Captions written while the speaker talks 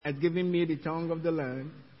has given me the tongue of the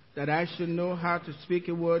learned, that I should know how to speak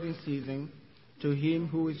a word in season to him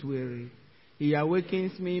who is weary. He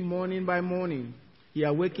awakens me morning by morning. He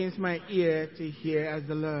awakens my ear to hear as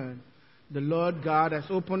the learned. The Lord God has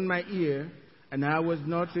opened my ear, and I was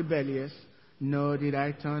not rebellious, nor did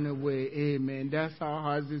I turn away. Amen. That's our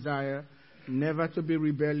heart's desire, never to be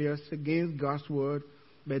rebellious against God's word,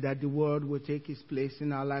 but that the word will take its place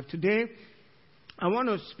in our life. Today, I want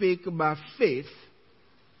to speak about faith,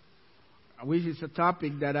 which is a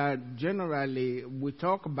topic that I generally we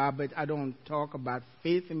talk about, but I don't talk about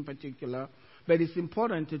faith in particular. But it's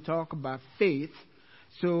important to talk about faith.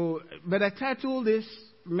 But I titled this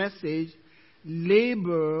message,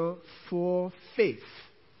 Labor for Faith.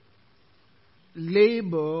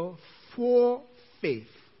 Labor for faith.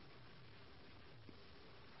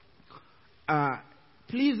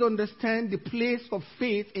 Please understand the place of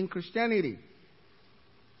faith in Christianity,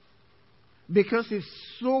 because it's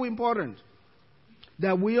so important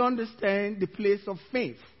that we understand the place of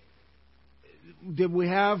faith. That we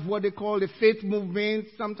have what they call the faith movement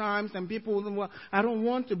sometimes, and people say, well, I don't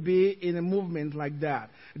want to be in a movement like that.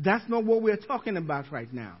 That's not what we're talking about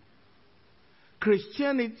right now.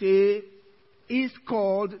 Christianity is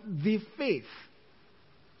called the faith.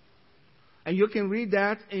 And you can read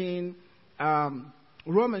that in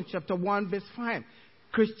Romans chapter 1 verse 5.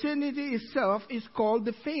 Christianity itself is called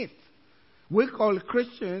the faith. We call it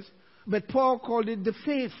Christians, but Paul called it the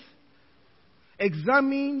faith.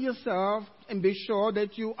 Examine yourself and be sure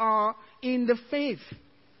that you are in the faith.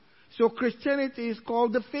 So Christianity is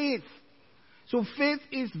called the faith. So faith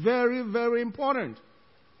is very, very important.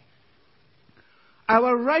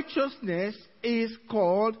 Our righteousness is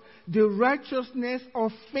called the righteousness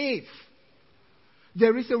of faith.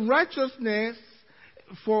 There is a righteousness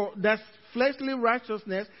that's fleshly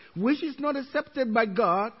righteousness, which is not accepted by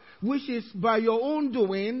God, which is by your own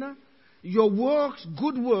doing, your works,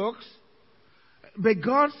 good works. But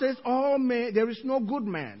God says, all men, there is no good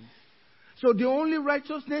man. So the only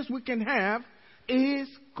righteousness we can have is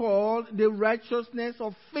called the righteousness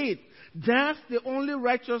of faith. That's the only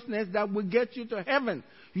righteousness that will get you to heaven.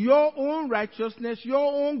 Your own righteousness,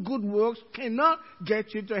 your own good works cannot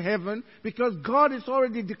get you to heaven, because God has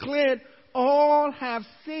already declared all have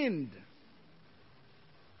sinned.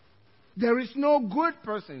 There is no good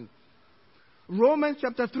person. Romans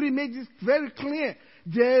chapter 3 makes it very clear.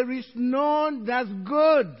 There is none that's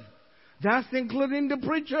good. That's including the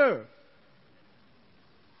preacher.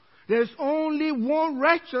 There's only one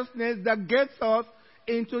righteousness that gets us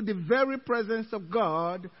into the very presence of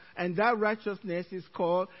God, and that righteousness is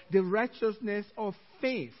called the righteousness of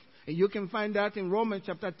faith. And you can find that in Romans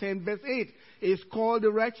chapter 10 verse 8. It's called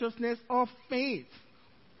the righteousness of faith.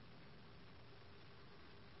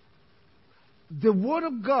 The Word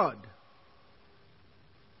of God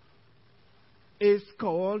is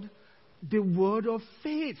called the word of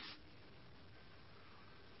faith.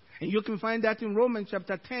 And you can find that in Romans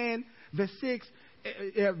chapter 10, verse 6,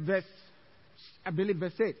 verse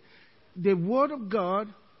 8. The word of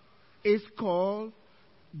God is called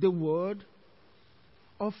the word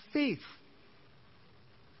of faith.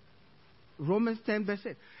 Romans 10, verse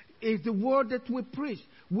 8 is the word that we preach,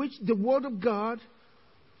 which the word of God,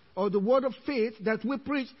 or the word of faith that we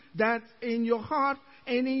preach, that's in your heart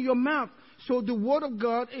and in your mouth. So the word of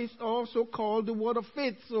God is also called the word of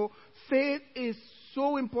faith. So faith is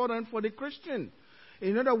so important for the Christian.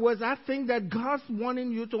 In other words, I think that God's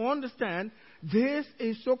wanting you to understand this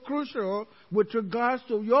is so crucial with regards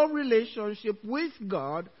to your relationship with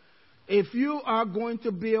God. If you are going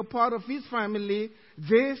to be a part of His family,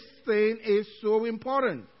 this thing is so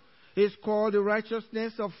important. It's called the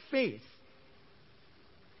righteousness of faith.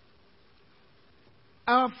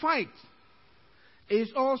 Our fight is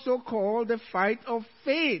also called the fight of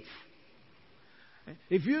faith.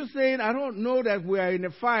 If you're saying, I don't know that we are in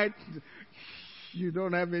a fight, you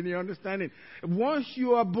don't have any understanding. Once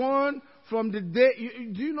you are born, from the day,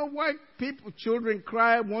 do you know why children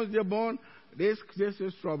cry once they're born? This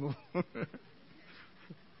is trouble.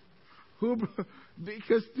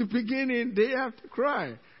 Because the beginning, they have to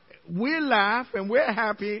cry. We laugh and we're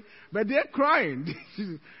happy, but they're crying.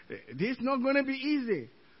 This is not going to be easy.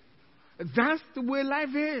 That's the way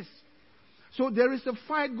life is. So there is a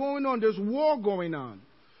fight going on. There's war going on.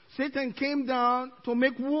 Satan came down to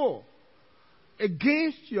make war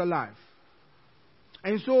against your life.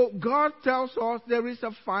 And so God tells us there is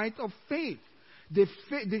a fight of faith.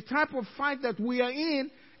 The type of fight that we are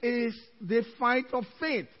in is the fight of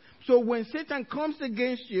faith. So when Satan comes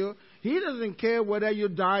against you, he doesn't care whether you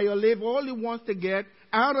die or live. All he wants to get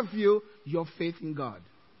out of you, your faith in God.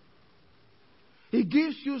 He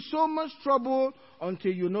gives you so much trouble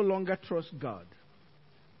until you no longer trust God.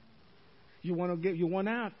 You want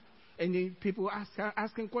out. And then people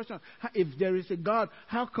asking questions. If there is a God,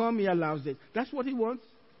 how come He allows it? That's what He wants.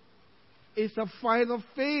 It's a fight of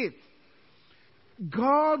faith.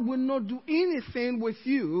 God will not do anything with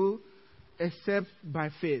you except by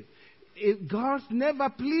faith. God's never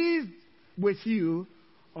pleased with you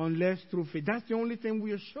unless through faith. That's the only thing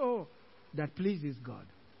we are sure that pleases God.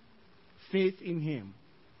 Faith in Him.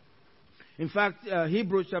 In fact,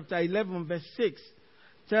 Hebrews chapter 11 verse 6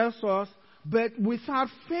 tells us, but without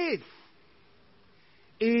faith,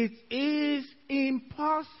 it is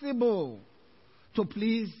impossible to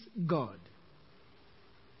please God.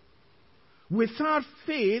 Without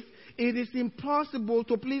faith, it is impossible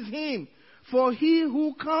to please Him. For he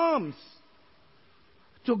who comes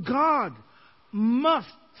to God must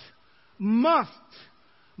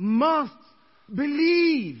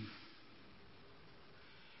believe.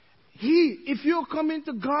 If you're coming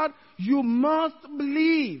to God, you must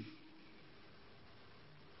believe.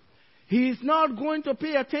 He is not going to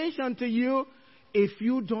pay attention to you if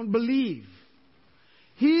you don't believe.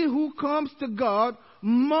 He who comes to God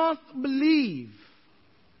must believe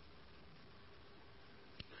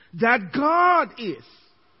that God is.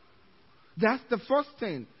 That's the first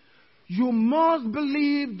thing. You must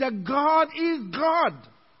believe that God is God.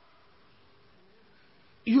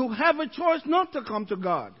 You have a choice not to come to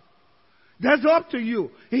God. That's up to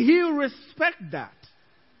you. He'll respect that.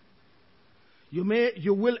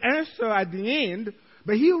 You will answer at the end,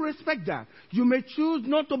 but He'll respect that. You may choose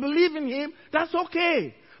not to believe in Him. That's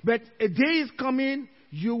okay. But a day is coming,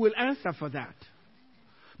 you will answer for that.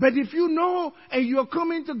 But if you know and you're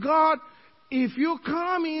coming to God, if you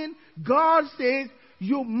come in, God says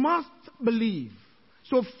you must believe.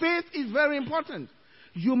 So faith is very important.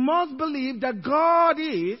 You must believe that God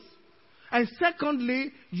is. And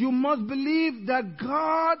secondly, you must believe that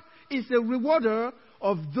God is a rewarder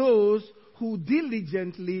of those who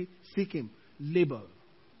diligently seek Him. Labor.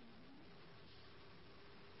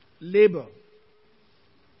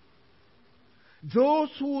 Those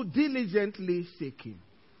who diligently seek Him.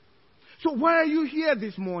 So why are you here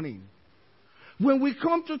this morning? When we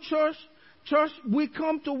come to church, we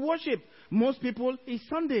come to worship. Most people, it's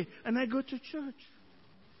Sunday and I go to church.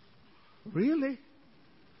 Really?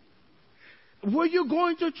 What are you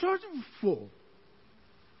going to church for?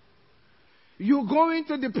 You're going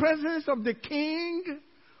to the presence of the King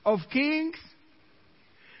of Kings?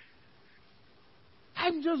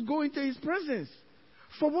 I'm just going to His presence.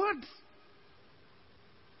 For what?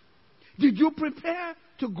 Did you prepare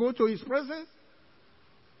to go to His presence?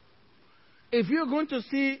 If you're going to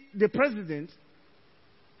see the president,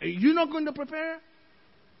 you're not going to prepare?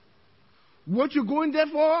 What you're going there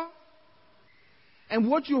for? And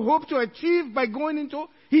what you hope to achieve by going into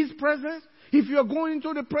His presence? If you're going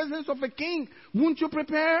into the presence of a king, won't you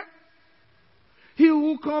prepare? He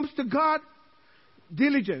who comes to God,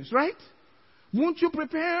 diligence, right? Won't you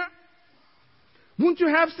prepare? Won't you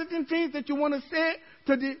have certain things that you want to say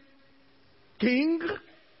to the king?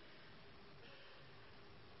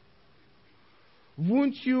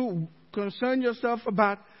 Won't you concern yourself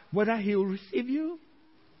about whether He will receive you?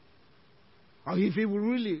 Or if He will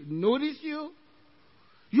really notice you?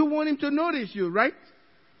 You want Him to notice you, right?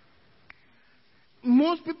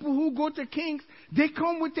 Most people who go to kings, they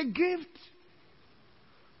come with a gift.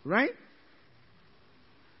 Right?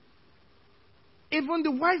 Even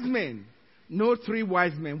the wise men. No 3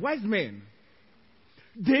 wise men. Wise men.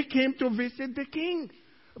 They came to visit the king.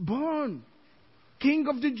 Born. King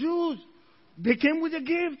of the Jews. They came with a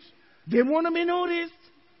gift. They want to be noticed.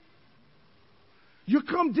 You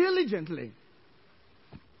come diligently.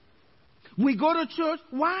 We go to church.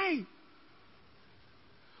 Why?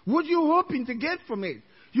 What are you hoping to get from it?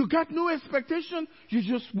 You got no expectation. You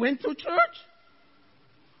just went to church.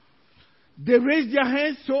 They raised their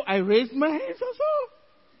hands, so I raised my hands also.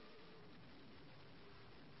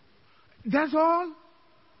 That's all.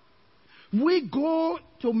 We go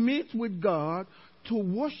to meet with God, to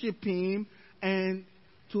worship Him, and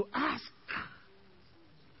to ask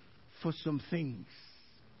for some things.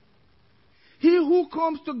 He who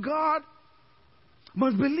comes to God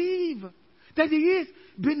must believe that He is.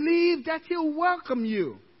 Believe that He'll welcome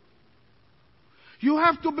you. You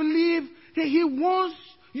have to believe that He wants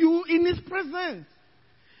you in His presence.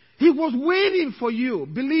 He was waiting for you.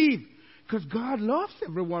 Believe. Because God loves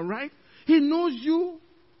everyone, right? He knows you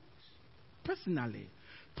personally.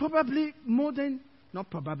 Probably more than, not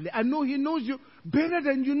probably, I know He knows you better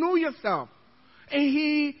than you know yourself. And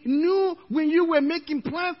He knew when you were making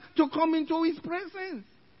plans to come into His presence.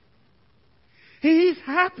 He is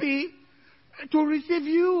happy to receive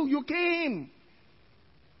you. You came.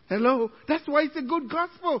 Hello? That's why it's a good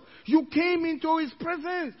gospel. You came into His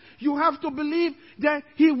presence. You have to believe that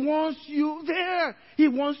He wants you there. He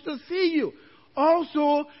wants to see you.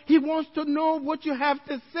 Also, He wants to know what you have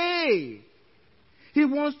to say. He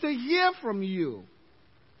wants to hear from you.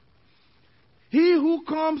 He who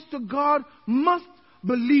comes to God must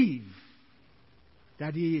believe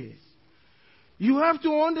that He is. You have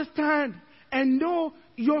to understand and know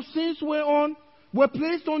your sins were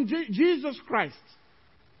placed on Jesus Christ.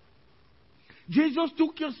 Jesus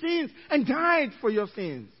took your sins and died for your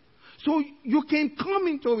sins. So you can come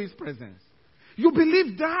into His presence. You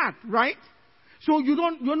believe that, right? So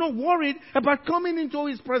you're not worried about coming into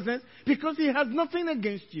His presence because He has nothing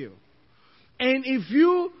against you. And if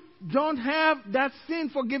you don't have that sin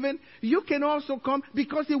forgiven, you can also come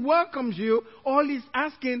because He welcomes you. All He's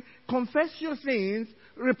asking, confess your sins,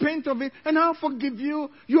 repent of it, and I'll forgive you.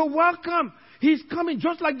 You're welcome. He's coming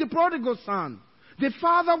just like the prodigal son. The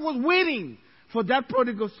father was waiting for that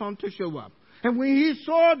prodigal son to show up. And when he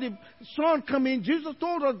saw the son come in, Jesus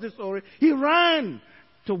told us the story. He ran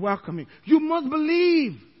to welcome him. You must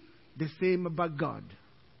believe the same about God.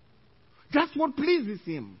 That's what pleases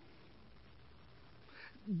Him.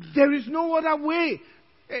 There is no other way.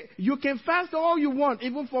 You can fast all you want,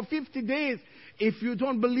 even for 50 days. If you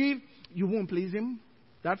don't believe, you won't please Him.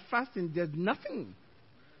 That fasting did nothing.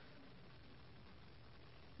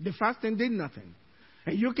 The fasting did nothing.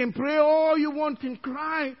 And you can pray all you want, can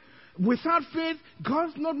cry. Without faith,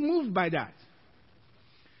 God's not moved by that.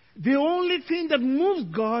 The only thing that moves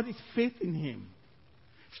God is faith in Him.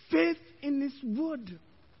 Faith in His word.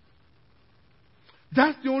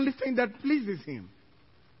 That's the only thing that pleases Him.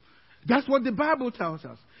 That's what the Bible tells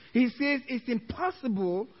us. He says it's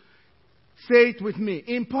impossible, say it with me,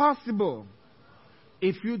 impossible,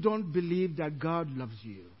 if you don't believe that God loves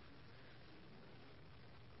you.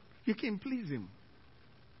 You can please Him.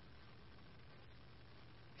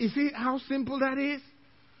 You see how simple that is?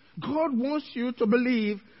 God wants you to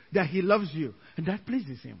believe that He loves you, and that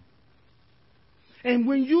pleases Him. And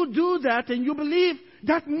when you do that and you believe,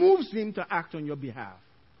 that moves Him to act on your behalf.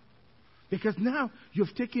 Because now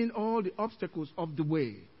you've taken all the obstacles of the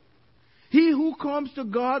way. He who comes to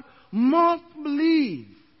God must believe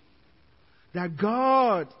that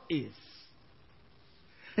God is.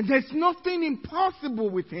 And there's nothing impossible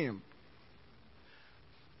with Him.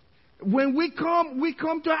 When we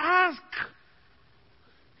come to ask.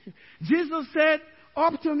 Jesus said,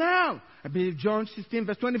 up till now, I believe John 16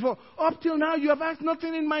 verse 24, up till now you have asked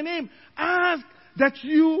nothing in my name. Ask that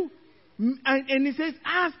you, and He says,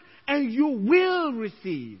 ask and you will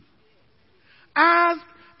receive. Ask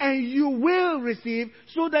and you will receive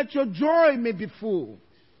so that your joy may be full.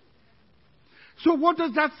 So what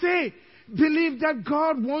does that say? Believe that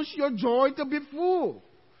God wants your joy to be full.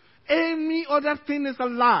 Any other thing is a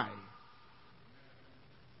lie.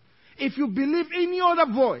 If you believe any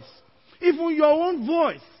other voice, even your own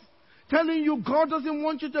voice, telling you God doesn't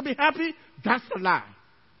want you to be happy, that's a lie.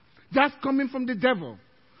 That's coming from the devil.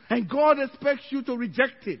 And God expects you to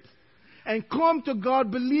reject it. And come to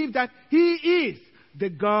God, believe that He is the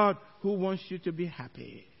God who wants you to be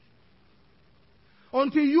happy.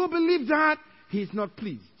 Until you believe that, He's not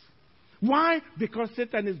pleased. Why? Because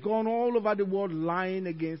Satan has gone all over the world lying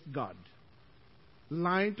against God.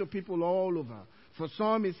 Lying to people all over. For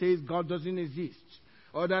some, he says God doesn't exist.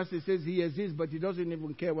 Others, he says He exists, but He doesn't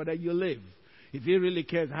even care whether you live. If He really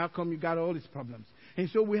cares, how come you got all these problems? And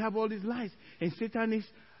so we have all these lies. And Satan is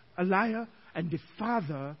a liar and the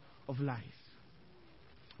father of lies.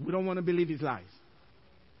 We don't want to believe his lies.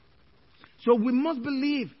 So we must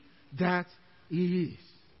believe that He is.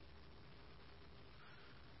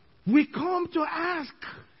 We come to ask.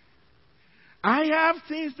 I have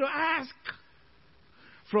things to ask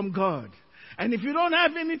from God. And if you don't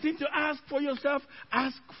have anything to ask for yourself,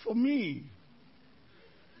 ask for me.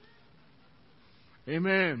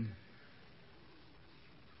 Amen.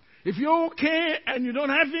 If you're okay and you don't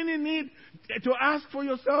have any need to ask for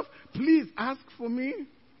yourself, please ask for me.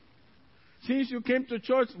 Since you came to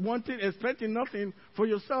church expecting nothing for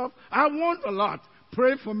yourself, I want a lot.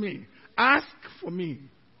 Pray for me. Ask for me.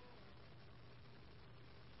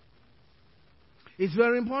 It's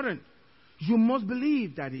very important. You must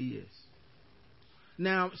believe that He is.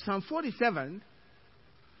 Now, Psalm 47,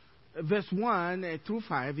 verse 1 through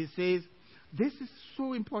 5, it says, this is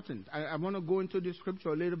so important. I want to go into the scripture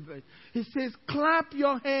a little bit. It says, clap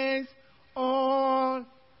your hands, all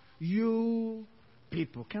you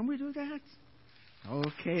people. Can we do that?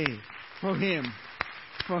 Okay. For Him.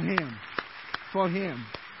 For Him. For Him.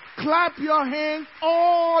 Clap your hands,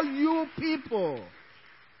 all you people.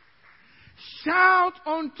 Shout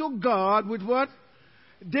unto God with what?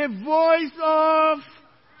 The voice of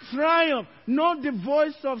triumph, not the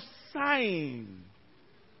voice of sighing.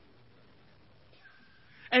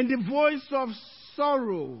 And the voice of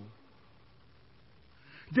sorrow.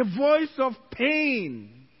 The voice of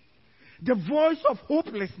pain. The voice of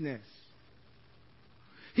hopelessness.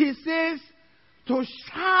 He says to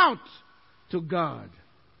shout to God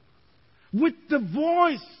with the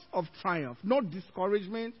voice of triumph, not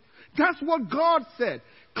discouragement. That's what God said.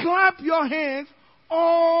 Clap your hands,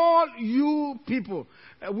 all you people.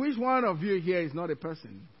 Which one of you here is not a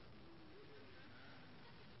person?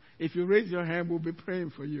 If you raise your hand, we'll be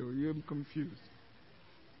praying for you. You're confused.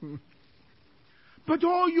 But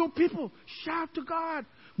all you people, shout to God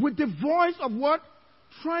with the voice of what?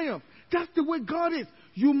 Triumph. That's the way God is.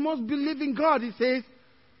 You must believe in God. He says,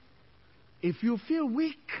 if you feel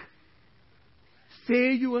weak,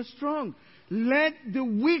 say you are strong. Let the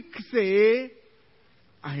weak say,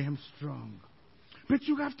 I am strong. But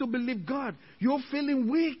you have to believe God. You're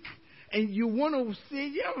feeling weak. And you want to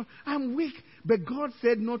say, yeah, I'm weak. But God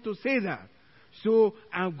said not to say that. So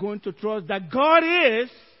I'm going to trust that God is.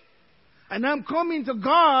 And I'm coming to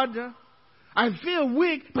God. I feel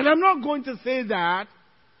weak, but I'm not going to say that.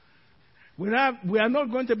 We are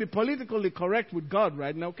not going to be politically correct with God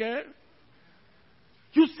right now, okay?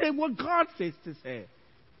 You say what God says to say.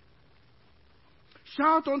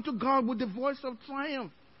 Shout unto God with the voice of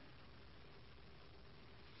triumph.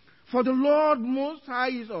 For the Lord Most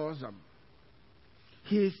High is awesome.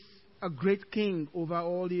 He is a great king over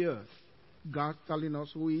all the earth. God's telling us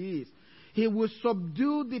who He is. He will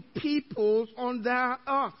subdue the peoples on their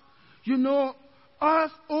earth. You know, us,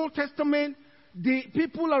 Old Testament, the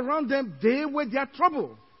people around them, they were their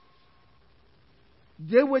trouble.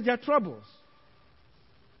 They were their troubles.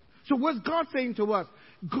 So what's God saying to us?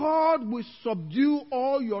 God will subdue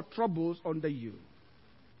all your troubles under you.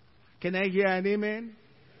 Can I hear an amen?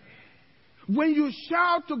 When you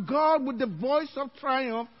shout to God with the voice of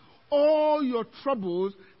triumph, all your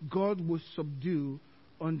troubles, God will subdue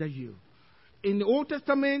under you. In the Old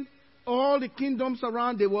Testament, all the kingdoms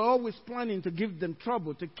around, they were always planning to give them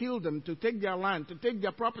trouble, to kill them, to take their land, to take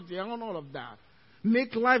their property, and all of that.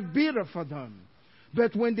 Make life bitter for them.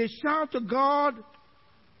 But when they shout to God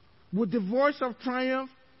with the voice of triumph,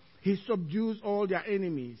 He subdues all their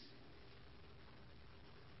enemies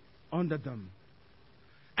under them.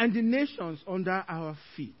 And the nations under our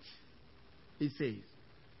feet, He says.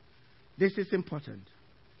 This is important.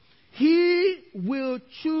 He will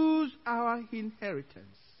choose our inheritance.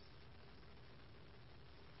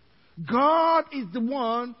 God is the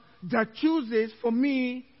one that chooses for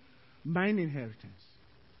me mine inheritance.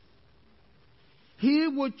 He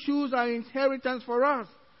will choose our inheritance for us.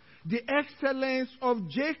 The excellence of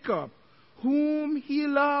Jacob, whom He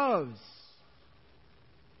loves.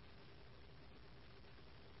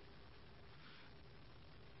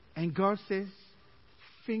 And God says,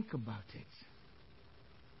 think about it.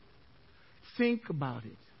 Think about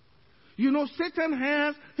it. You know, Satan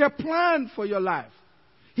has a plan for your life.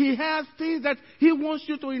 He has things that he wants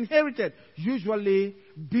you to inherit, usually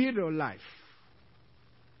bitter life.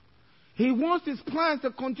 He wants his plans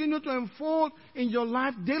to continue to unfold in your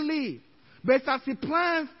life daily. But as he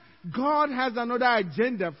plans, God has another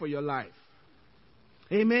agenda for your life.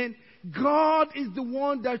 Amen. God is the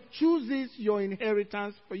one that chooses your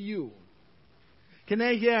inheritance for you. Can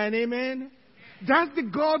I hear an amen? That's the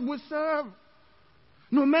God we serve.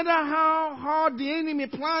 No matter how hard the enemy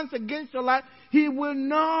plans against your life, he will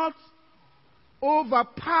not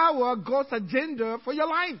overpower God's agenda for your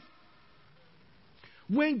life.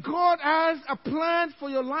 When God has a plan for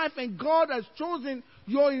your life and God has chosen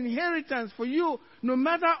your inheritance for you, no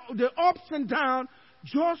matter the ups and downs,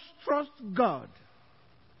 just trust God.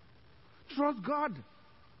 Trust God.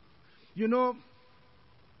 You know,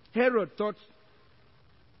 Herod thought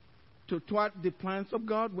to thwart the plans of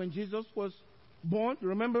God when Jesus was born.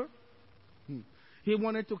 Remember? He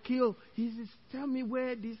wanted to kill. He says, tell me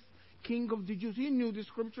where this king of the Jews. He knew the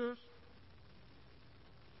scriptures.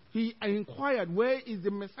 He inquired, where is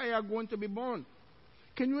the Messiah going to be born?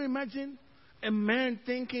 Can you imagine a man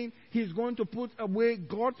thinking he's going to put away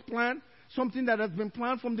God's plan? Something that has been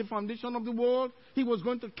planned from the foundation of the world. He was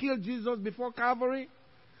going to kill Jesus before Calvary.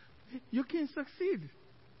 You can succeed.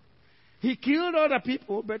 He killed other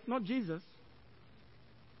people, but not Jesus.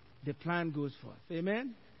 The plan goes forth.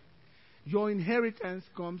 Amen? Your inheritance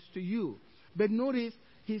comes to you. But notice,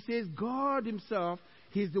 he says God himself,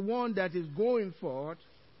 he's the one that is going forth.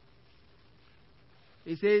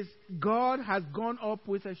 He says, God has gone up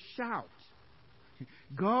with a shout.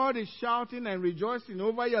 God is shouting and rejoicing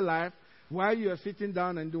over your life while you are sitting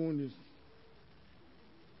down and doing this.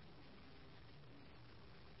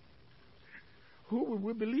 who will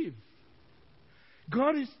we believe?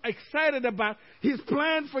 God is excited about His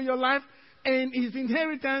plan for your life and His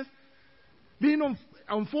inheritance being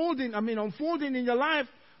unfolding in your life,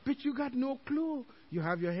 but you got no clue. You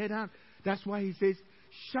have your head out. That's why He says,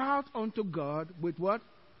 shout unto God with what?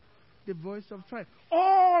 The voice of triumph.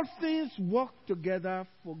 All things work together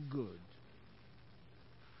for good.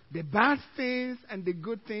 The bad things and the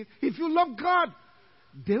good things, if you love God,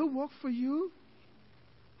 they'll work for you.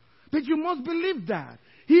 But you must believe that.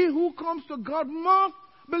 He who comes to God must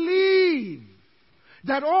believe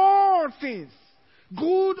that all things,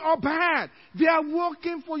 good or bad, they are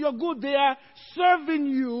working for your good. They are serving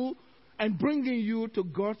you and bringing you to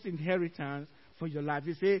God's inheritance for your life.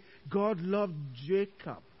 You say, God loved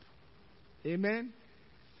Jacob. Amen?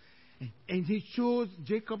 And He chose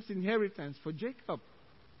Jacob's inheritance for Jacob.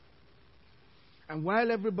 And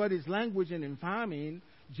while everybody's languishing and farming,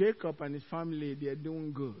 Jacob and his family, they are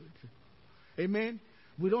doing good. Amen?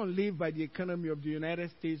 We don't live by the economy of the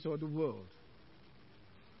United States or the world.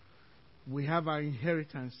 We have our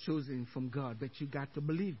inheritance chosen from God, but you got to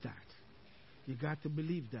believe that. You got to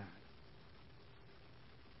believe that.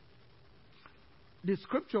 The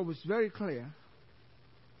scripture was very clear.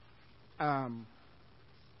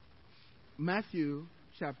 Matthew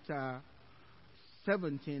chapter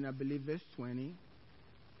 17, I believe, verse 20.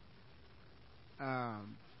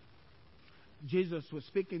 Jesus was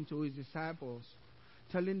speaking to His disciples,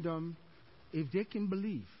 telling them, if they can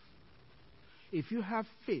believe, if you have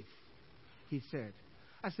faith, He said,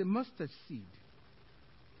 as a mustard seed,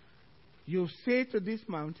 you say to this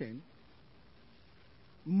mountain,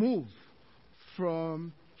 move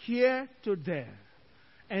from here to there,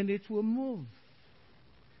 and it will move.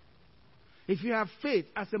 If you have faith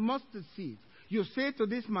as a mustard seed, you say to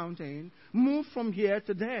this mountain, move from here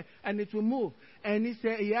to there, and it will move. And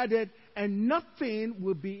he added, and nothing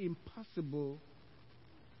will be impossible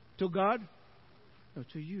to God or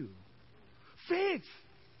to you. Faith.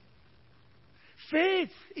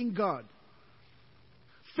 Faith in God.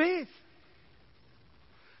 Faith.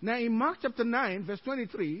 Now in Mark chapter 9, verse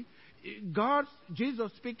 23,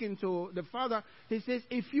 Jesus speaking to the Father, He says,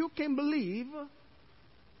 if you can believe,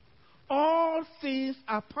 all things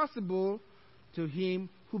are possible to him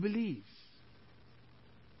who believes.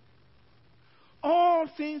 All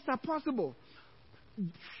things are possible.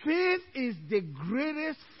 Faith is the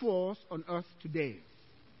greatest force on earth today.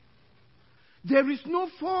 There is no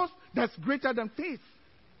force that's greater than faith.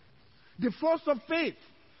 The force of faith.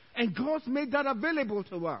 And God's made that available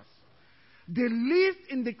to us. The least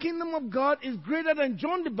in the kingdom of God is greater than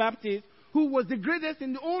John the Baptist, who was the greatest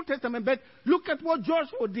in the Old Testament. But look at what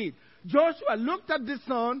Joshua did. Joshua looked at the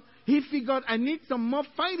sun. He figured, I need some more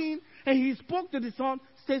fighting. And he spoke to the sun,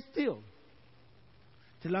 stay still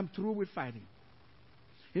till I'm through with fighting.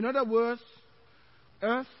 In other words,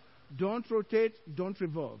 earth, don't rotate, don't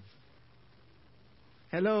revolve.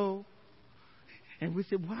 Hello? And we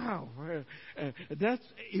say, wow,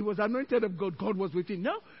 he was anointed of God. God was with him.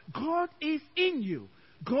 No, God is in you.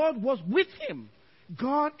 God was with him.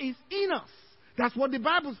 God is in us. That's what the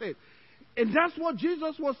Bible said. And that's what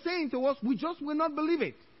Jesus was saying to us. We just will not believe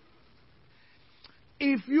it.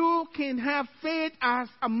 If you can have faith as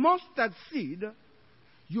a mustard seed,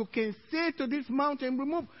 you can say to this mountain,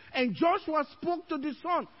 remove. And Joshua spoke to the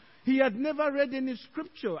sun. He had never read any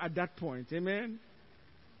scripture at that point. Amen.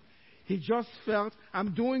 He just felt,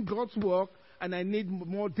 I'm doing God's work and I need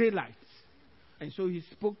more daylight. And so he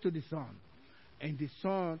spoke to the sun. And the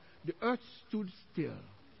sun, the earth stood still.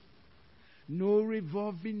 No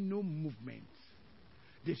revolving, no movement.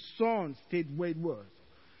 The sun stayed where it was.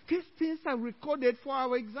 These things are recorded for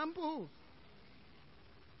our example.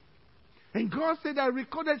 And God said, I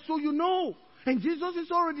recorded so you know. And Jesus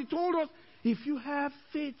has already told us, if you have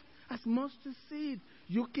faith as mustard seed,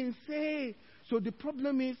 you can say. So the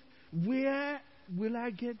problem is, where will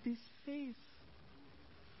I get this faith?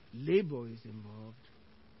 Labor is involved.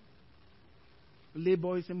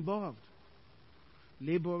 Labor is involved.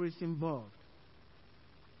 Labor is involved.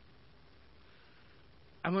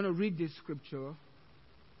 I'm going to read this scripture.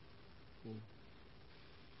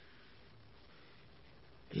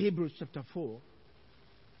 Hebrews chapter 4,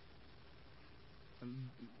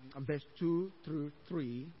 verse 2 through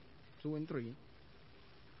 3, 2 and 3.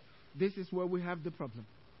 This is where we have the problem.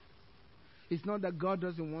 It's not that God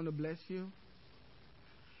doesn't want to bless you.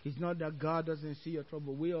 It's not that God doesn't see your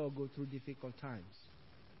trouble. We all go through difficult times.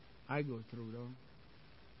 I go through them.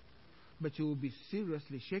 But you will be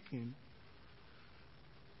seriously shaken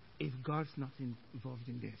if God's not involved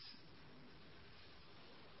in this.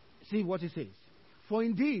 See what it says. For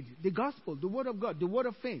indeed, the gospel, the word of God, the word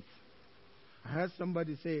of faith, I heard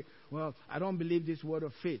somebody say, well, I don't believe this word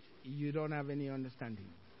of faith. You don't have any understanding.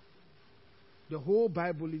 The whole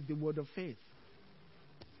Bible is the word of faith.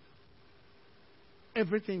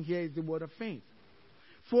 Everything here is the word of faith.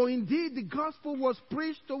 For indeed the gospel was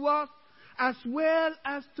preached to us as well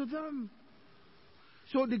as to them.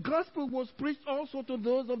 So the gospel was preached also to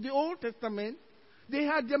those of the Old Testament. They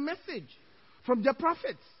had their message from their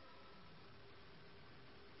prophets.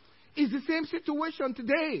 It's the same situation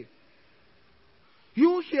today.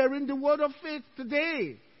 You hearing the word of faith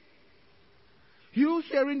today. You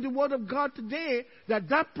hearing the word of God today,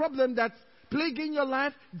 that problem that's plaguing your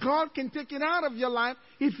life, God can take it out of your life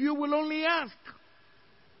if you will only ask.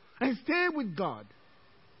 And stay with God.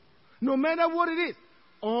 No matter what it is,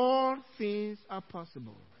 all things are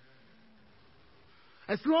possible.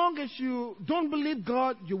 As long as you don't believe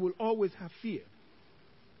God, you will always have fear.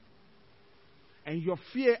 And your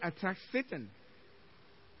fear attracts Satan.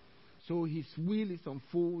 So his will is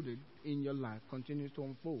unfolded in your life, continues to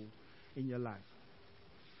unfold in your life.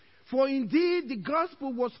 For indeed the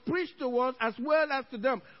gospel was preached to us as well as to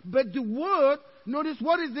them. But the word, notice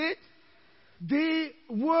what is it? The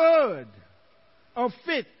word of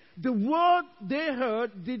faith. The word they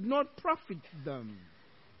heard did not profit them.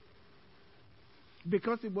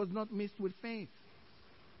 Because it was not mixed with faith.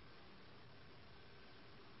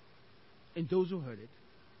 And those who heard it.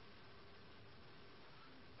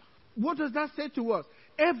 What does that say to us?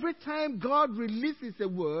 Every time God releases a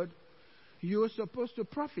word, you're supposed to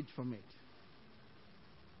profit from it.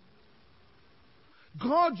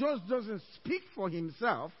 God just doesn't speak for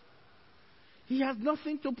himself. He has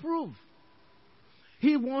nothing to prove.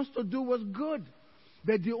 He wants to do what's good.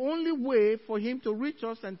 But the only way for him to reach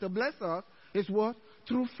us and to bless us is what?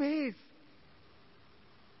 Through faith.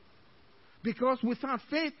 Because without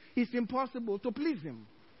faith, it's impossible to please him.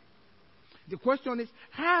 The question is,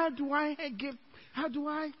 how do I get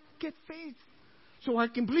faith so I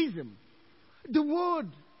can please him? The word.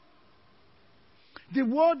 The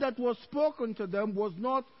word that was spoken to them was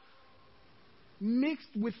not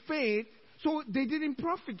mixed with faith, so they didn't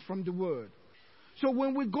profit from the word. So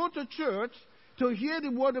when we go to church to hear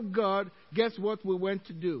the word of God, guess what we went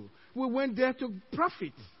to do? We went there to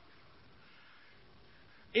profit.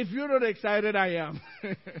 If you're not excited, I am.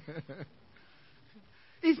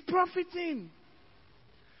 It's profiting.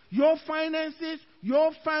 Your finances,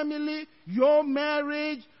 your family, your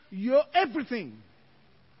marriage, your everything.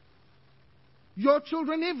 Your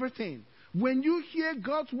children, everything. When you hear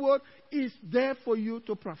God's word, it's there for you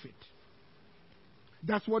to profit.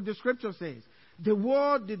 That's what the scripture says. The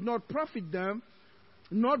word did not profit them,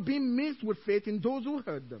 not being mixed with faith in those who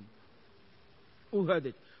heard them. Who heard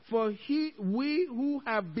it. For we who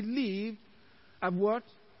have believed have what?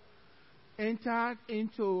 Entered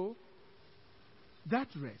into that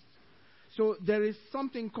rest. So there is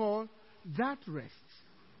something called that rest,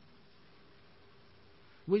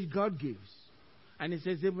 which God gives. And it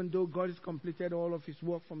says, even though God has completed all of his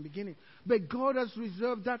work from beginning, but God has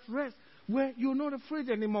reserved that rest where you're not afraid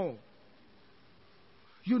anymore.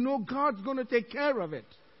 You know God's going to take care of it.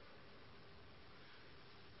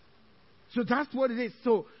 So that's what it is.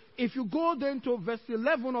 So if you go then to verse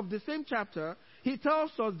 11 of the same chapter, he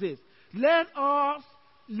tells us this. Let us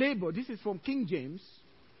labor. This is from King James.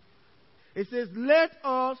 It says, let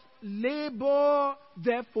us labor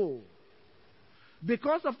therefore.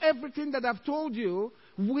 Because of everything that I've told you,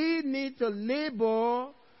 we need to labor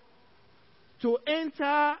to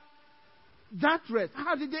enter that rest.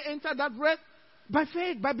 How did they enter that rest? By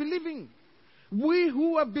faith, by believing. We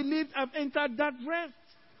who have believed have entered that rest.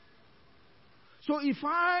 So if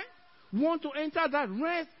I want to enter that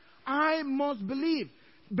rest, I must believe.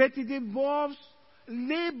 But it involves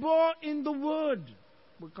labor in the word.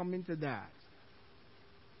 We'll come into that.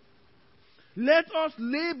 Let us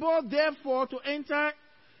labor, therefore, to enter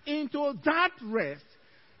into that rest.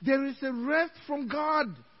 There is a rest from God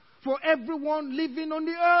for everyone living on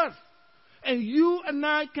the earth. And you and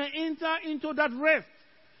I can enter into that rest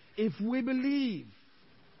if we believe.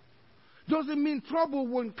 Doesn't mean trouble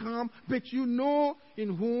won't come, but you know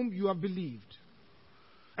in whom you have believed.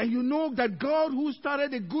 And you know that God who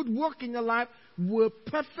started a good work in your life will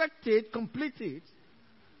perfect it, complete it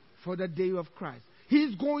for the day of Christ.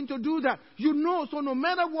 He's going to do that. You know, so no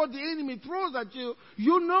matter what the enemy throws at you,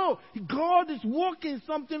 you know God is working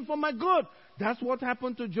something for my good. That's what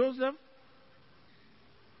happened to Joseph.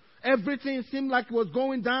 Everything seemed like it was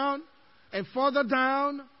going down and further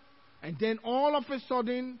down, and then all of a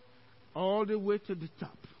sudden, all the way to the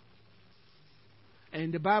top.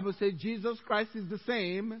 And the Bible says Jesus Christ is the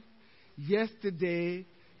same yesterday,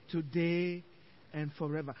 today, and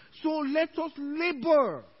forever. So let us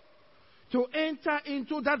labor to enter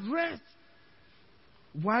into that rest.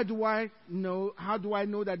 Why do I know? How do I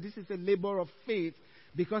know that this is a labor of faith?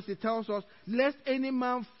 Because it tells us, lest any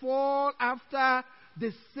man fall after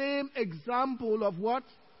the same example of what?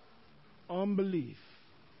 Unbelief.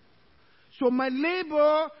 So my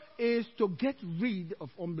labor is to get rid of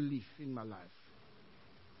unbelief in my life.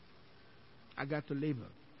 I got to labor.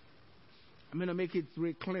 I'm going to make it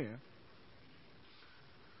very clear,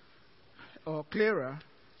 or clearer.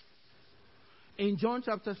 In John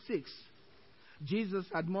chapter 6, Jesus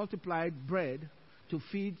had multiplied bread to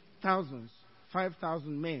feed thousands,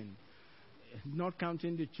 5,000 men, not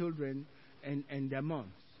counting the children and their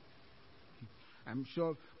moms. I'm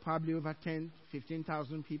sure probably over 10,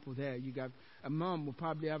 15,000 people there. You got a mom will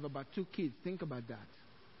probably have about 2 kids. Think about that.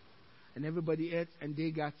 And everybody ate, and they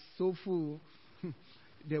got so full,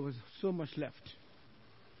 there was so much left.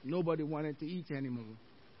 Nobody wanted to eat anymore.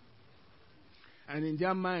 And in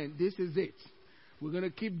their mind, this is it. We're going to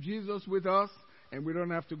keep Jesus with us, and we don't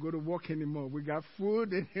have to go to work anymore. We got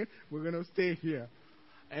food, and we're going to stay here.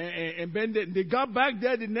 And then they got back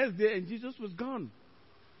there the next day, and Jesus was gone.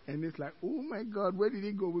 And it's like, oh my God, where did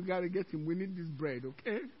he go? We got to get him. We need this bread,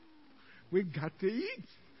 okay? We got to eat.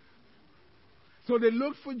 So they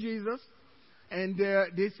looked for Jesus, and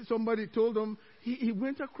somebody told them, he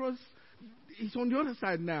went across, he's on the other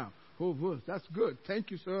side now. Oh, that's good. Thank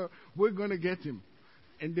you, sir. We're going to get him.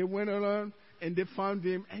 And they went along, and they found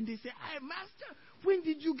him, and they said, hey, Master, when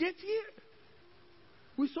did you get here?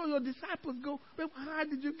 We saw your disciples go, but how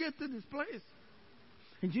did you get to this place?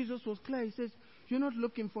 And Jesus was clear. He says, you're not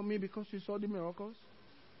looking for me because you saw the miracles.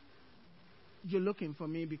 You're looking for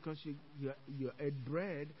me because you ate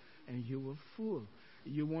bread and you were full.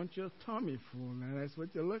 You want your tummy full, and that's what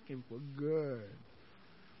you're looking for. Good.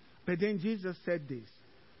 But then Jesus said this.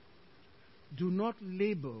 Do not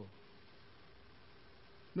labor.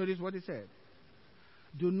 Notice what he said.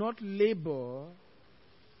 Do not labor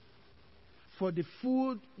for the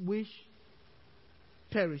food which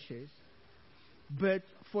perishes, but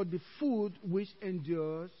for the food which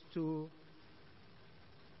endures to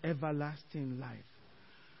everlasting life.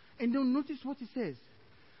 And don't notice what he says.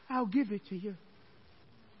 I'll give it to you.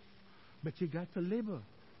 But you got to labor.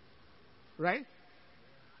 Right?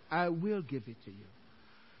 I will give it to you.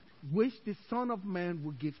 Which the Son of Man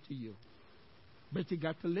will give to you. But you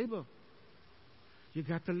got to labor. You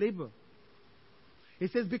got to labor.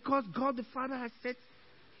 It says, because God the Father has set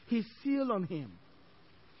his seal on him.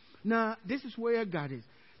 Now, this is where God is.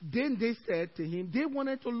 Then they said to him, they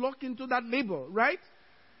wanted to lock into that labor, right?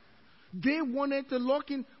 They wanted to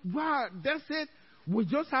lock in. Wow, that's it. We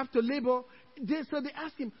just have to labor. So they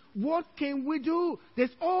asked him, what can we do?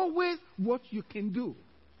 There's always what you can do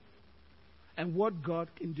and what God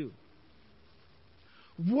can do.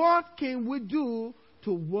 What can we do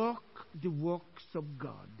to work the works of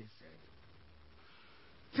God, they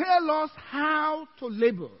said. Tell us how to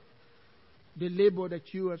labor the labor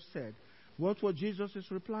that you have said. What was Jesus'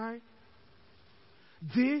 reply?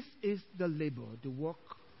 This is the labor, the work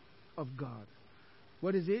of God.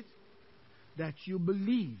 What is it? That you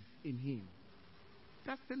believe in him.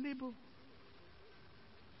 That's the labor.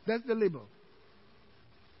 That's the labor.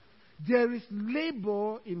 There is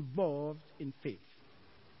labor involved in faith.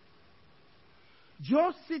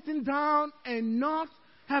 Just sitting down and not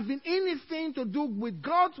having anything to do with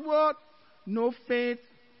God's word, no faith,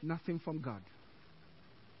 nothing from God.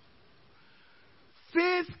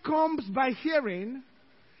 Faith comes by hearing,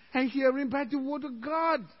 and hearing by the word of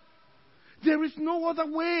God. There is no other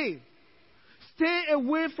way. Stay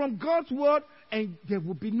away from God's word, and there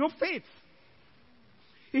will be no faith.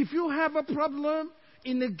 If you have a problem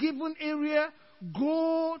in a given area,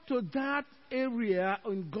 go to that area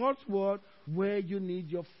in God's word where you need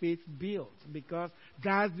your faith built, because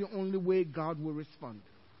that's the only way God will respond.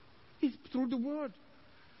 It's through the word.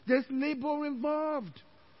 There's labor involved.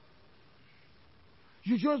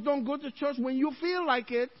 You just don't go to church when you feel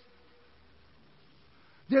like it.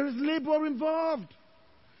 There is labor involved.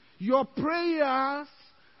 Your prayers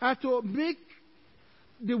are to make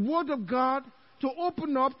the word of God to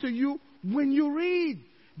open up to you when you read.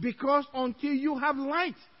 Because until you have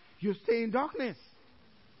light, you stay in darkness.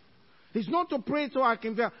 It's not to pray so I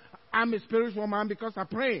can feel I'm a spiritual man because I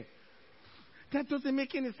pray. That doesn't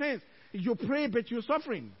make any sense. You pray, but you're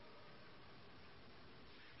suffering.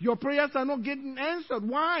 Your prayers are not getting answered.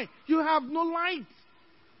 Why? You have no light.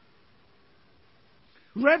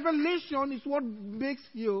 Revelation is what makes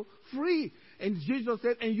you free. And Jesus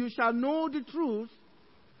said, and you shall know the truth,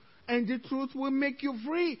 and the truth will make you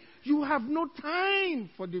free. You have no time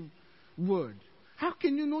for the word. How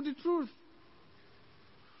can you know the truth?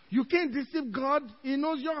 You can't deceive God. He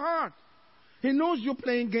knows your heart. He knows you're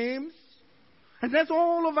playing games. And that's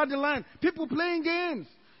all over the land. People playing games.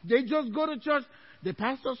 They just go to church. The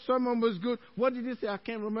pastor's sermon was good. What did he say? I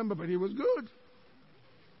can't remember, but he was good.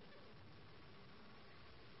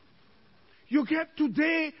 You get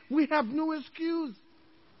today, we have no excuse.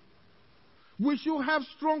 We should have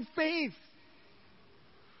strong faith.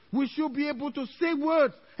 We should be able to say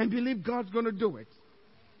words and believe God's going to do it.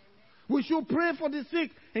 We should pray for the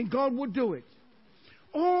sick and God will do it.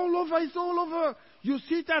 All over, it's all over. You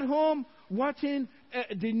sit at home watching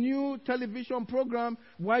the new television program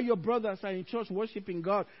while your brothers are in church worshiping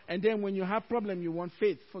God, and then when you have problem, you want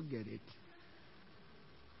faith. Forget it.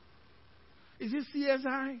 Is it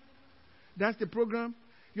CSI? That's the program.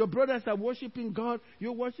 Your brothers are worshiping God.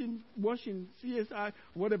 You're watching CSI,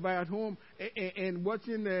 whatever, at home, and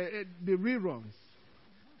watching the reruns.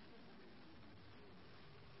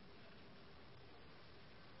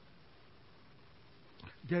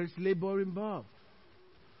 There is labor involved.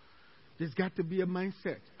 There's got to be a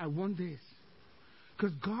mindset. I want this.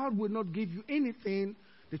 Because God will not give you anything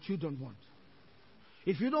that you don't want.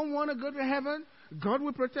 If you don't want to go to heaven, God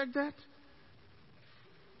will protect that.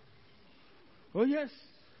 Oh, yes.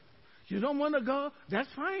 You don't want to go, that's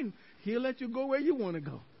fine. He'll let you go where you want to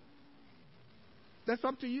go. That's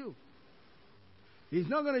up to you. He's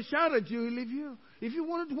not going to shout at you, he'll leave you. If you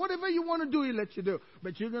want to, whatever you want to do, he'll let you do.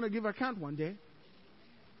 But you're going to give account one day.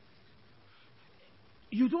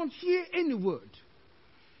 You don't hear any word.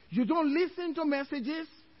 You don't listen to messages.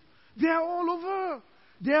 They are all over.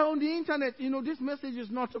 They are on the internet. You know, this message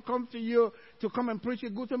is not to come to you to come and preach a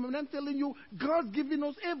good sermon. I'm telling you, God's giving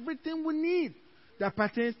us everything we need that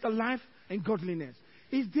pertains to life and godliness.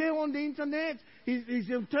 He's there on the internet.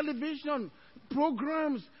 He's on television,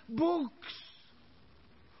 programs, books.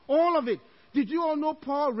 All of it. Did you all know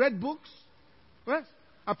Paul read books? Yes.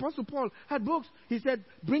 Apostle Paul had books. He said,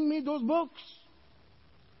 bring me those books.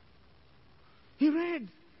 He read.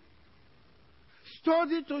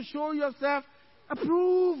 Study to show yourself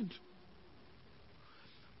approved.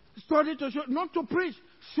 Study to show, not to preach.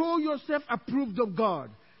 Show yourself approved of God,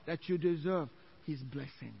 that you deserve His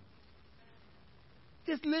blessing.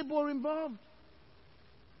 There's labor involved.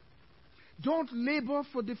 Don't labor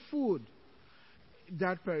for the food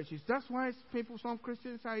that perishes. That's why some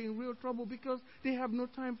Christians are in real trouble, because they have no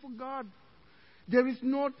time for God. There is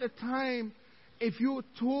not a time. If you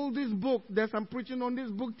hold this book, that I'm preaching on this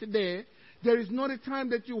book today, there is not a time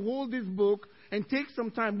that you hold this book and take some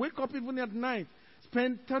time. Wake up even at night.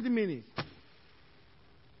 Spend 30 minutes.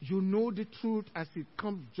 You know the truth as it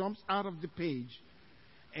jumps out of the page.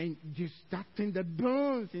 And just that thing that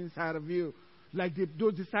burns inside of you. Like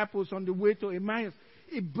those disciples on the way to Emmaus.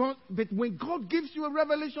 It burns. But when God gives you a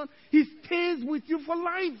revelation, He stays with you for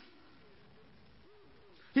life.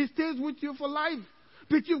 He stays with you for life.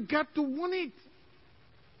 But you've got to want it.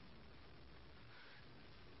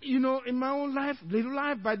 You know, in my own life, little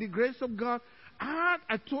life, by the grace of God,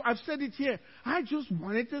 I've said it here. I just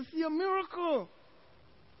wanted to see a miracle.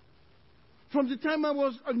 From the time I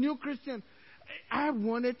was a new Christian, I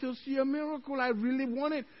wanted to see a miracle. I really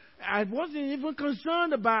wanted. I wasn't even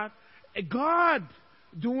concerned about God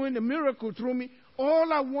doing a miracle through me.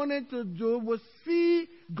 All I wanted to do was see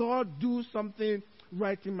God do something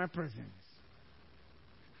right in my presence.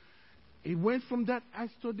 It went from that. I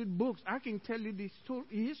studied books. I can tell you the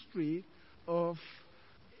history of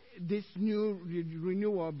this new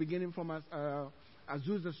renewal, beginning from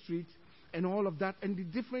Azusa Street and all of that, and the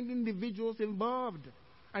different individuals involved.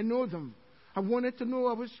 I know them. I wanted to know.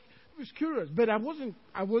 I was curious, but I wasn't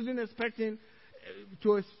expecting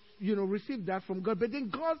to receive that from God. But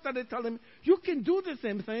then God started telling me, "You can do the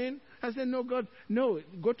same thing." I said, "No, God, no.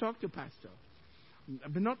 Go talk to Pastor,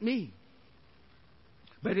 but not me."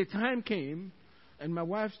 But the time came, and my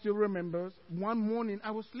wife still remembers, one morning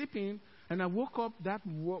I was sleeping, and I woke up that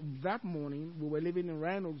morning. We were living in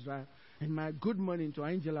Rhinos Drive, and my good morning to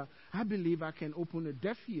Angela, I believe I can open a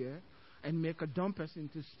deaf ear and make a dumb person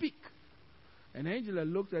to speak. And Angela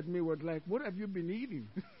looked at me with like, what have you been eating?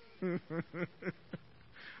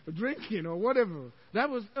 Drinking or whatever.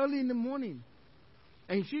 That was early in the morning.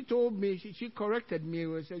 And she told me, she corrected me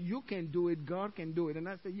and said, "You can do it, God can do it." And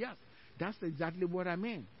I said, "Yes. That's exactly what I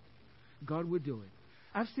meant. God will do it."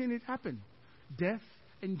 I've seen it happen. Deaf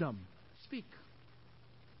and dumb speak.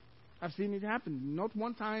 I've seen it happen. Not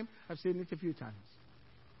one time. I've seen it a few times.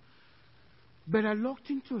 But I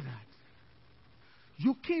looked into that.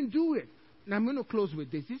 You can do it. Now I'm going to close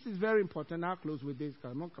with this. This is very important. I'll close with this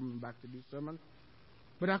because I'm not coming back to this sermon.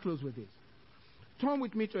 But I'll close with this. Turn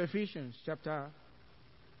with me to Ephesians chapter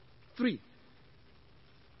 3.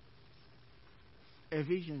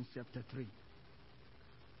 Ephesians chapter 3.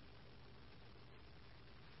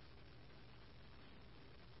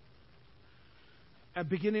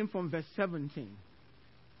 beginning from verse 17.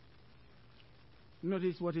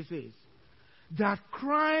 Notice what it says. That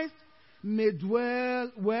Christ may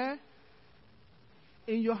dwell where?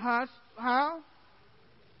 In your hearts. How?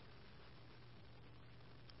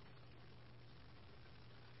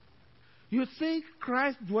 You think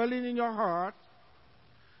Christ dwelling in your heart?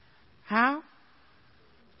 How?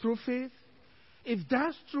 Through faith? If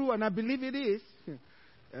that's true, and I believe it is,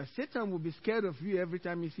 Satan will be scared of you every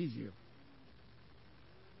time he sees you.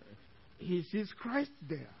 He sees Christ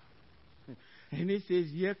there. And he says,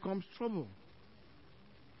 here comes trouble.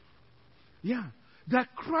 Yeah.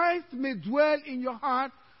 That Christ may dwell in your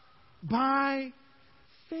heart by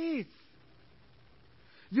faith.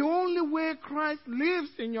 The only way Christ lives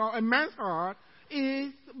in a man's heart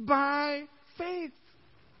is by faith.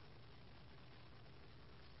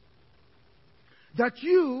 That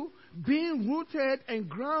you, being rooted and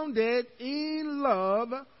grounded in love,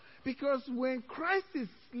 because when Christ is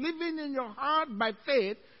living in your heart by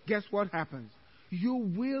faith, guess what happens? You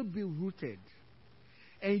will be rooted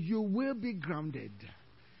and you will be grounded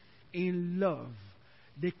in love.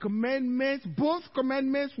 The commandments, both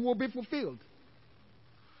commandments will be fulfilled.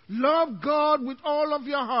 Love God with all of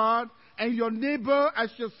your heart and your neighbor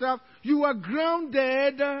as yourself. You are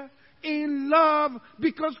grounded in love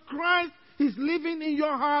because Christ is living in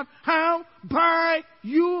your heart. How? By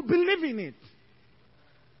you believing it.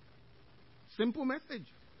 Simple message.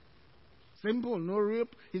 Simple, no real.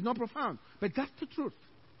 It's not profound. But that's the truth.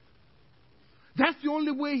 That's the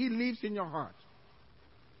only way he lives in your heart.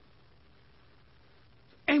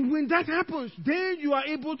 And when that happens, then you are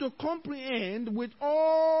able to comprehend with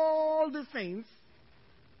all the saints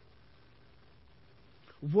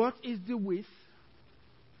what is the width,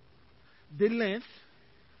 the length,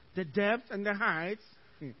 the depth, and the height.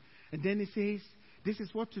 And then he says, this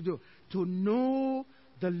is what to do. To know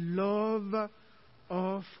the love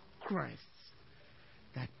of Christ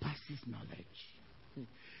that passes knowledge.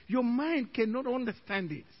 Your mind cannot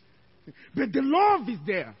understand it. But the love is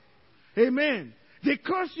there. Amen. They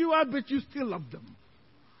curse you out, but you still love them.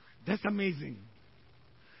 That's amazing.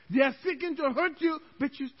 They are seeking to hurt you,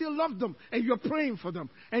 but you still love them. And you're praying for them.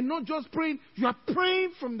 And not just praying, you are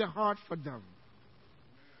praying from the heart for them.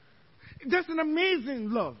 That's an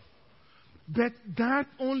amazing love. But that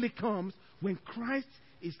only comes when Christ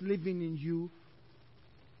is living in you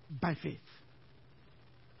by faith.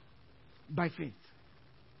 By faith.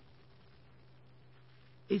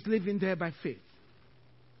 It's living there by faith.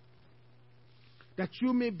 That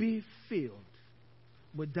you may be filled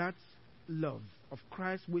with that love of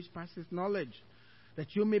Christ which passes knowledge.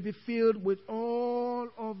 That you may be filled with all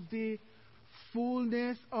of the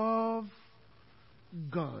fullness of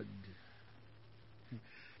God.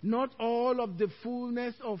 Not all of the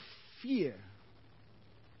fullness of fear.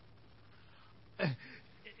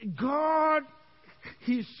 God,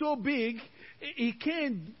 He's so big, He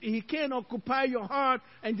can't occupy your heart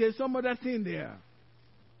and there's some other thing there.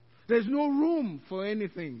 There's no room for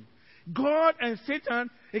anything. God and Satan,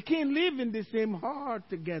 they can't live in the same heart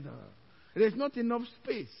together. There's not enough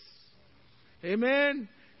space. Amen?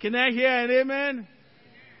 Can I hear an amen?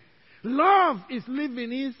 Love is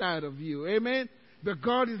living inside of you. Amen? But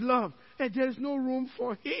God is love. And there's no room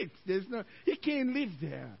for hate. He can't live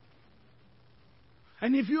there.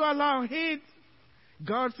 And if you allow hate,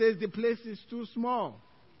 God says the place is too small.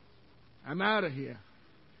 I'm out of here.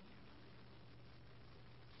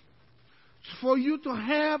 For you to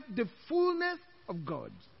have the fullness of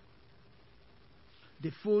God.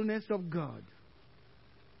 The fullness of God.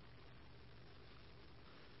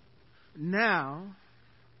 Now,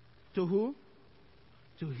 to who?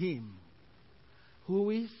 To Him who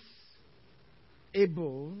is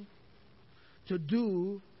able to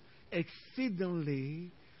do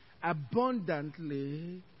exceedingly,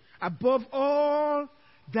 abundantly, above all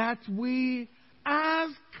that we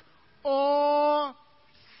ask or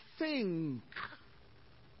think.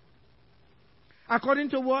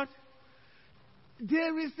 According to what?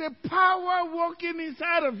 There is a power working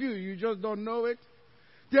inside of you. You just don't know it.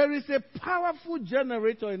 There is a powerful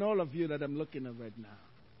generator in all of you that I'm looking at right now.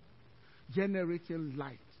 Generating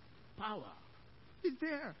light. Power. It's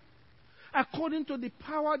there. According to the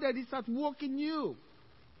power that is at work in you.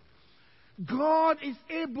 God is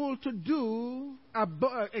able to do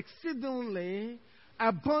exceedingly,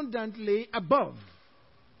 abundantly above.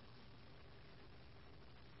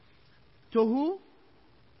 To who?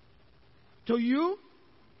 To you?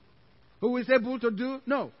 Who is able to do?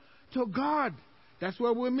 No. To God. That's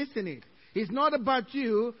where we're missing it. It's not about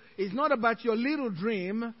you. It's not about your little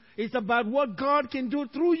dream. It's about what God can do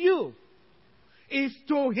through you. It's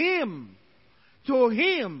to Him. To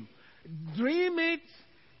Him dream it,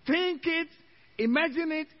 think it,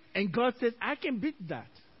 imagine it, and God says, I can beat that.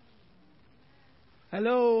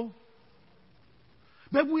 Hello?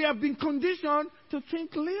 But we have been conditioned to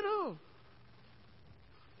think little.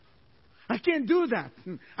 I can't do that.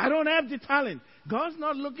 I don't have the talent. God's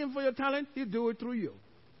not looking for your talent. He'll do it through you.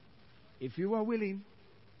 If you are willing.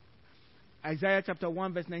 Isaiah chapter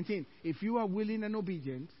 1 verse 19. If you are willing and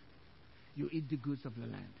obedient, you eat the goods of the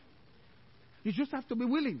land. You just have to be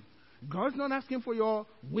willing. God's not asking for your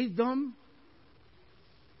wisdom.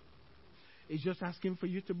 He's just asking for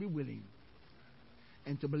you to be willing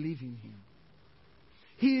and to believe in Him.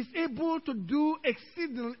 He is able to do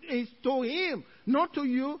exceedingly. It's to Him, not to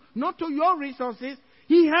you, not to your resources.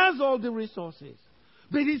 He has all the resources.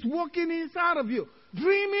 But He's working inside of you.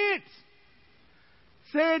 Dream it.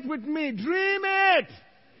 Say it with me. Dream it.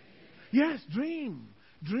 Yes, dream.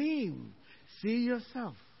 Dream. See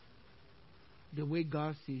yourself the way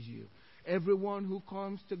God sees you. Everyone who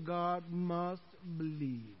comes to God must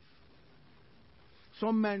believe.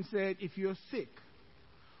 Some man said, if you're sick,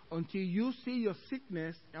 until you see your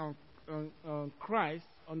sickness on Christ,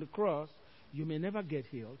 on the cross, you may never get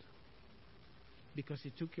healed because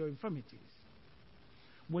He took your infirmities.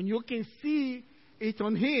 When you can see it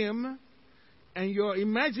on Him and your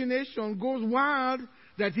imagination goes wild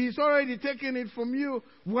that He's already taken it from you,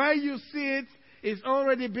 while you see it, it's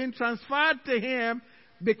already been transferred to Him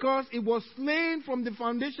because it was slain from the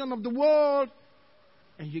foundation of the world,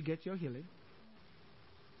 and you get your healing.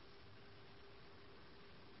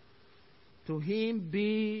 To Him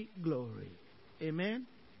be glory. Amen.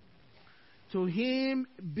 To Him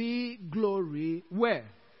be glory. Where?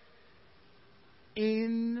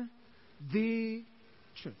 In the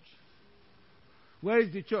church. Where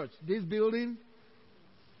is the church? This building?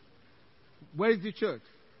 Where is the church?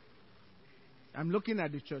 I'm looking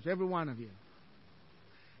at the church, every one of you.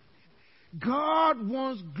 God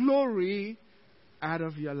wants glory out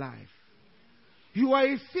of your life. You are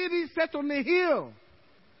a city set on a hill.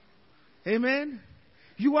 Amen.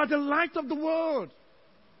 You are the light of the world.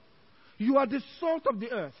 You are the salt of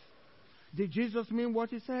the earth. Did Jesus mean what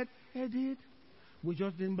He said? He did. We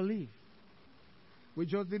just didn't believe. We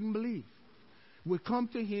just didn't believe. We come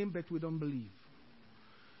to Him, but we don't believe.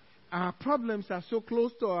 Our problems are so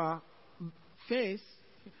close to our face,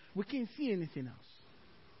 we can't see anything else.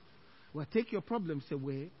 Well, take your problems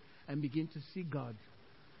away and begin to see God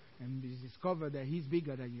and discover that He's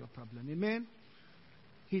bigger than your problem. Amen?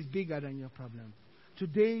 He's bigger than your problem.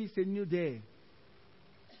 Today is a new day.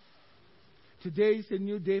 Today is a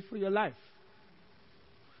new day for your life.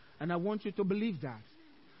 And I want you to believe that.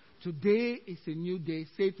 Today is a new day.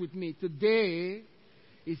 Say it with me. Today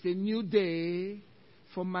is a new day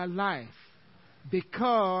for my life.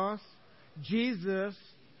 Because Jesus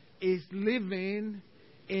is living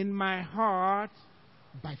in my heart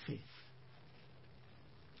by faith.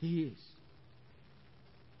 He is.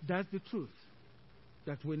 That's the truth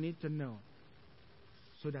that we need to know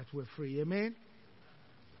so that we're free. Amen?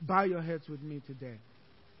 Bow your heads with me today.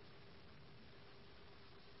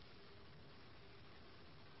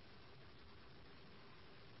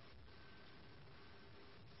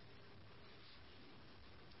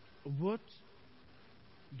 What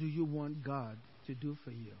do you want God to do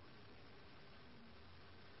for you?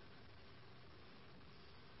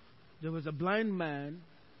 There was a blind man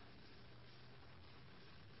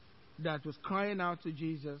that was crying out to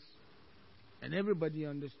Jesus, and everybody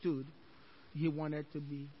understood he wanted to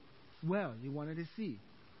be well. He wanted to see.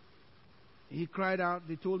 He cried out.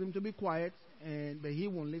 They told him to be quiet, but he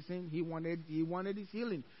won't listen. He wanted his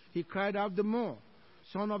healing. He cried out the more,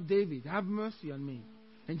 Son of David, have mercy on me.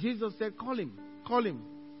 And Jesus said, call him, call him.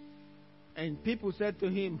 And people said to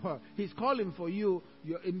him, He's calling for you.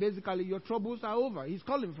 And basically, your troubles are over. He's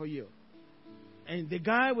calling for you. And the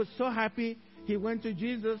guy was so happy. He went to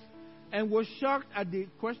Jesus and was shocked at the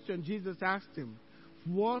question Jesus asked him.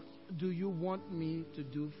 What do you want me to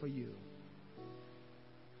do for you?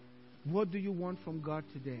 What do you want from God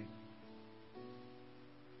today?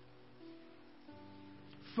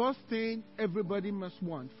 First thing everybody must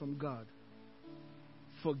want from God: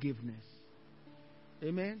 forgiveness.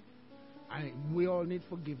 Amen? We all need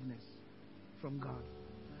forgiveness from God.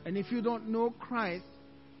 And if you don't know Christ,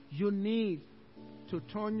 you need to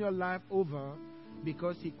turn your life over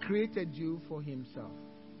because He created you for Himself.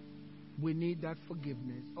 We need that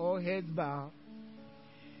forgiveness. All heads bow.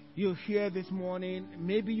 You're here this morning.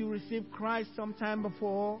 Maybe you received Christ sometime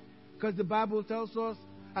before, because the Bible tells us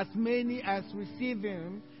as many as receive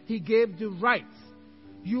Him, He gave the right.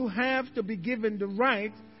 You have to be given the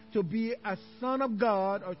right to be a son of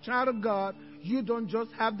God or child of God. You don't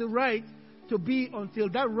just have the right to be until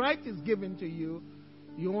that right is given to you.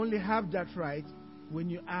 You only have that right when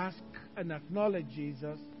you ask and acknowledge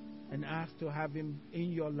Jesus and ask to have Him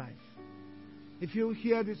in your life. If you're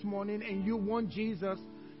here this morning and you want Jesus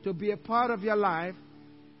to be a part of your life,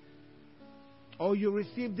 or you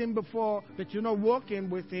received Him before but you're not walking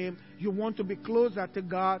with Him, you want to be closer to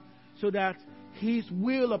God so that His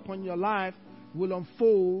will upon your life will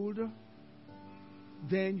unfold,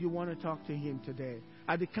 then you want to talk to Him today.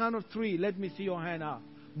 At the count of 3, let me see your hand up.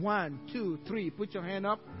 1, 2, 3. Put your hand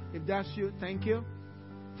up if that's you. Thank you.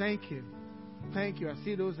 Thank you. Thank you. I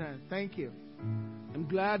see those hands. Thank you. I'm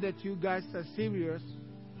glad that you guys are serious.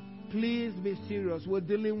 Please be serious. We're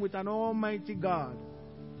dealing with an almighty God.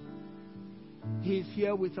 He is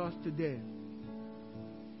here with us today.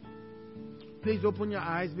 Please open your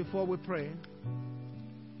eyes before we pray.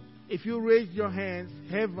 If you raised your hands,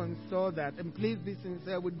 heaven saw that. And please be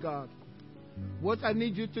sincere with God. What I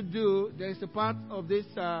need you to do, there is a part of this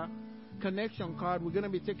connection card. We're going to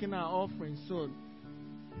be taking our offering soon.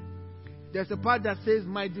 There's a part that says,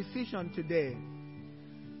 my decision today.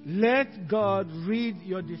 Let God read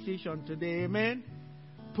your decision today. Amen.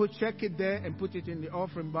 Check it there and put it in the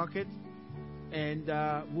offering bucket. And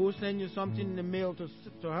we'll send you something in the mail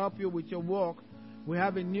to help you with your walk. We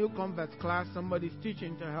have a new convert class. Somebody's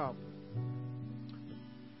teaching to help.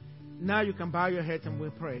 Now you can bow your head and we'll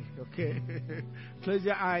pray. Okay? Close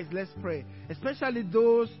your eyes. Let's pray. Especially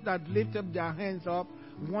those that lift up their hands up,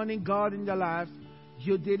 wanting God in their lives.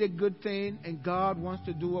 You did a good thing and God wants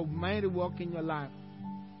to do a mighty work in your life.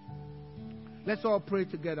 Let's all pray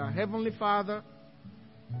together. Heavenly Father,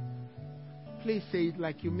 please say it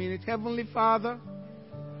like you mean it. Heavenly Father,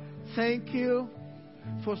 thank you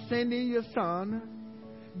for sending your Son,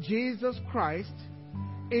 Jesus Christ,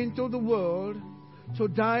 into the world to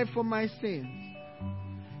die for my sins.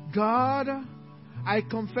 God, I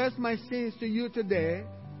confess my sins to you today,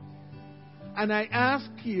 and I ask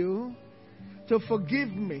you to forgive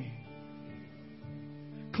me.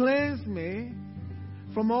 Cleanse me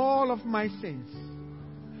from all of my sins.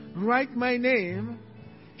 Write my name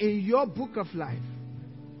in your book of life.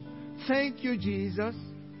 Thank you, Jesus,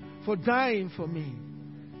 for dying for me.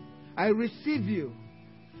 I receive you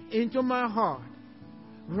into my heart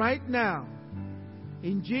right now.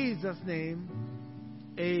 In Jesus' name,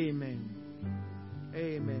 amen.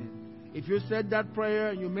 Amen. If you said that prayer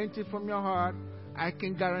and you meant it from your heart, I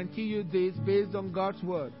can guarantee you this based on God's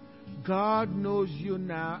word. God knows you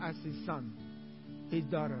now as His son, His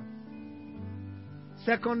daughter.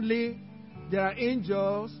 Secondly, there are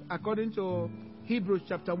angels, according to Hebrews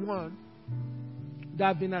chapter 1, that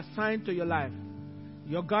have been assigned to your life.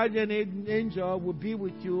 Your guardian angel will be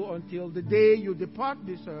with you until the day you depart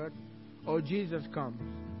this earth or Jesus comes.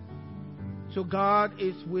 So God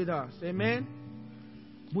is with us. Amen?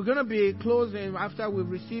 We're going to be closing after we've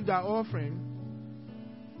received our offering.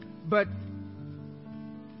 But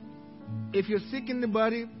if you're sick in the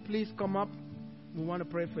body, please come up. We want to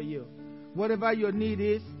pray for you. Whatever your need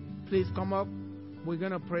is, please come up. We're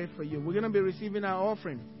going to pray for you. We're going to be receiving our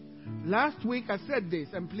offering. Last week I said this,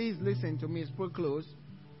 and please listen to me. It's pretty close.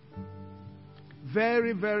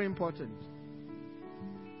 Very, very important.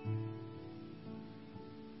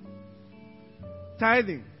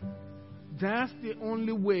 Tithing. That's the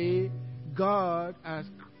only way God has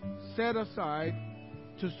set aside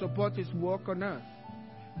to support His work on earth.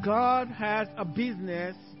 God has a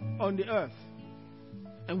business on the earth.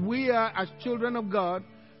 And we are, as children of God,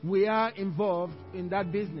 we are involved in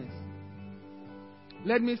that business.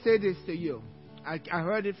 Let me say this to you. I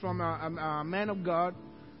heard it from a man of God,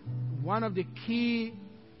 one of the key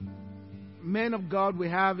men of God we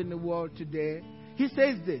have in the world today. He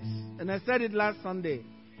says this, and I said it last Sunday.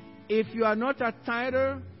 If you are not a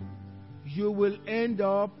tither, you will end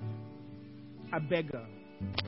up a beggar.